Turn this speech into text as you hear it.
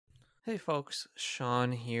Hey folks,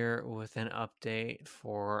 Sean here with an update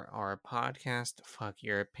for our podcast, Fuck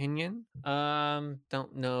Your Opinion.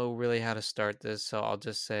 Don't know really how to start this, so I'll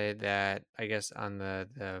just say that I guess on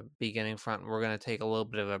the beginning front, we're gonna take a little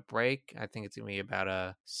bit of a break. I think it's gonna be about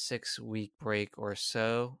a 6 week break or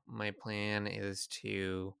so. My plan is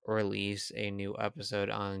to release a new episode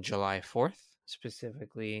on July 4th,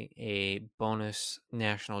 specifically a bonus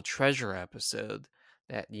National Treasure episode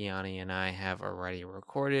that Yanni and I have already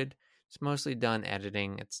recorded. It's mostly done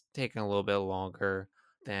editing. It's taken a little bit longer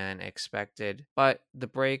than expected, but the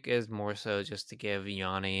break is more so just to give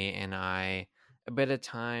Yanni and I a bit of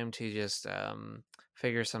time to just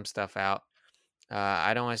figure some stuff out.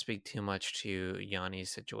 I don't want to speak too much to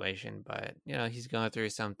Yanni's situation, but he's going through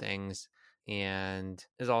some things and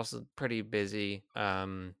is also pretty busy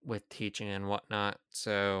with teaching and whatnot.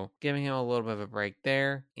 So giving him a little bit of a break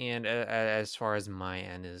there. And as far as my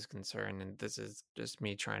end is concerned, and this is just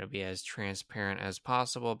me trying to be as transparent as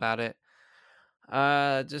possible about it.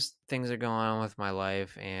 Just things are going on with my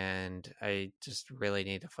life, and I just really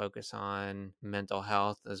need to focus on mental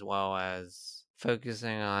health as well as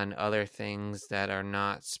focusing on other things that are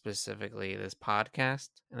not specifically this podcast.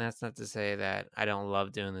 And that's not to say that I don't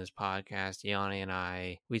love doing this podcast. Yanni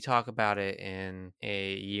and we talk about it in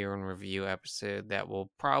a year in review episode that will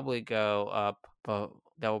probably go up, but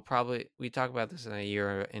we talk about this in a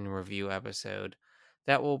year in review episode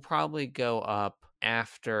that will probably go up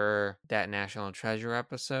after that National Treasure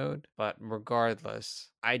episode. But regardless,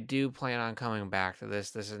 I do plan on coming back to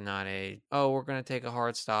this. This is not we're going to take a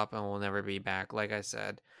hard stop and we'll never be back. Like I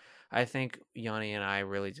said, I think Yanni and I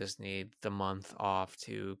really just need the month off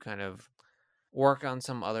to kind of work on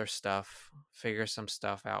some other stuff, figure some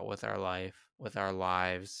stuff out with our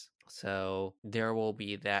lives. So there will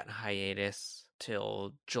be that hiatus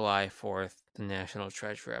till July 4th, the National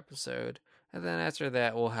Treasure episode. And then after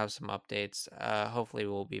that, we'll have some updates. Hopefully,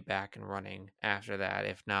 we'll be back and running after that.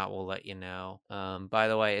 If not, we'll let you know. By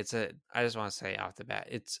the way, I just want to say off the bat,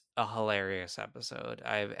 it's a hilarious episode.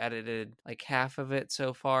 I've edited like half of it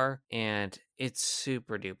so far, and it's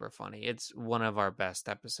super duper funny. It's one of our best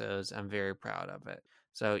episodes. I'm very proud of it.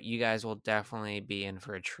 So you guys will definitely be in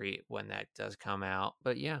for a treat when that does come out.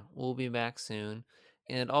 But yeah, we'll be back soon.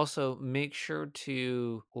 And also make sure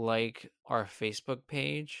to like our Facebook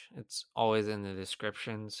page. It's always in the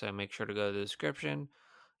description. So make sure to go to the description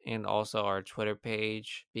and also our Twitter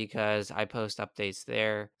page because I post updates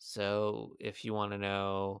there. So if you want to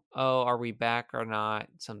know, are we back or not,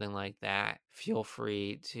 something like that, feel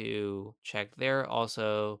free to check there.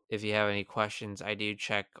 Also, if you have any questions, I do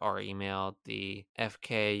check our email, the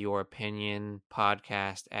FK Your Opinion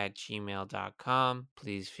podcast at gmail.com.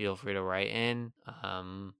 Please feel free to write in.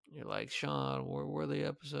 You're like, Sean, where were the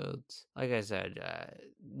episodes? Like I said,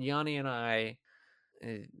 Yanni and I,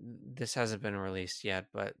 this hasn't been released yet,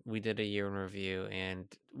 but we did a year in review, and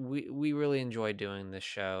we really enjoy doing this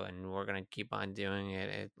show, and we're gonna keep on doing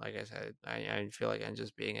it. Like I said, I feel like I'm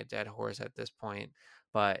just being a dead horse at this point,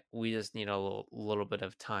 but we just need a little bit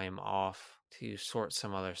of time off to sort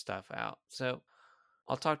some other stuff out. So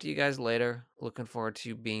I'll talk to you guys later. Looking forward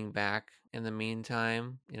to being back. In the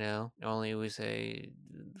meantime, only we say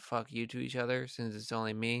fuck you to each other since it's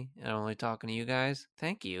only me and I'm only talking to you guys.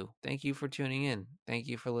 Thank you. Thank you for tuning in. Thank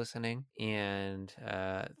you for listening. And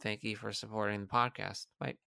thank you for supporting the podcast. Bye.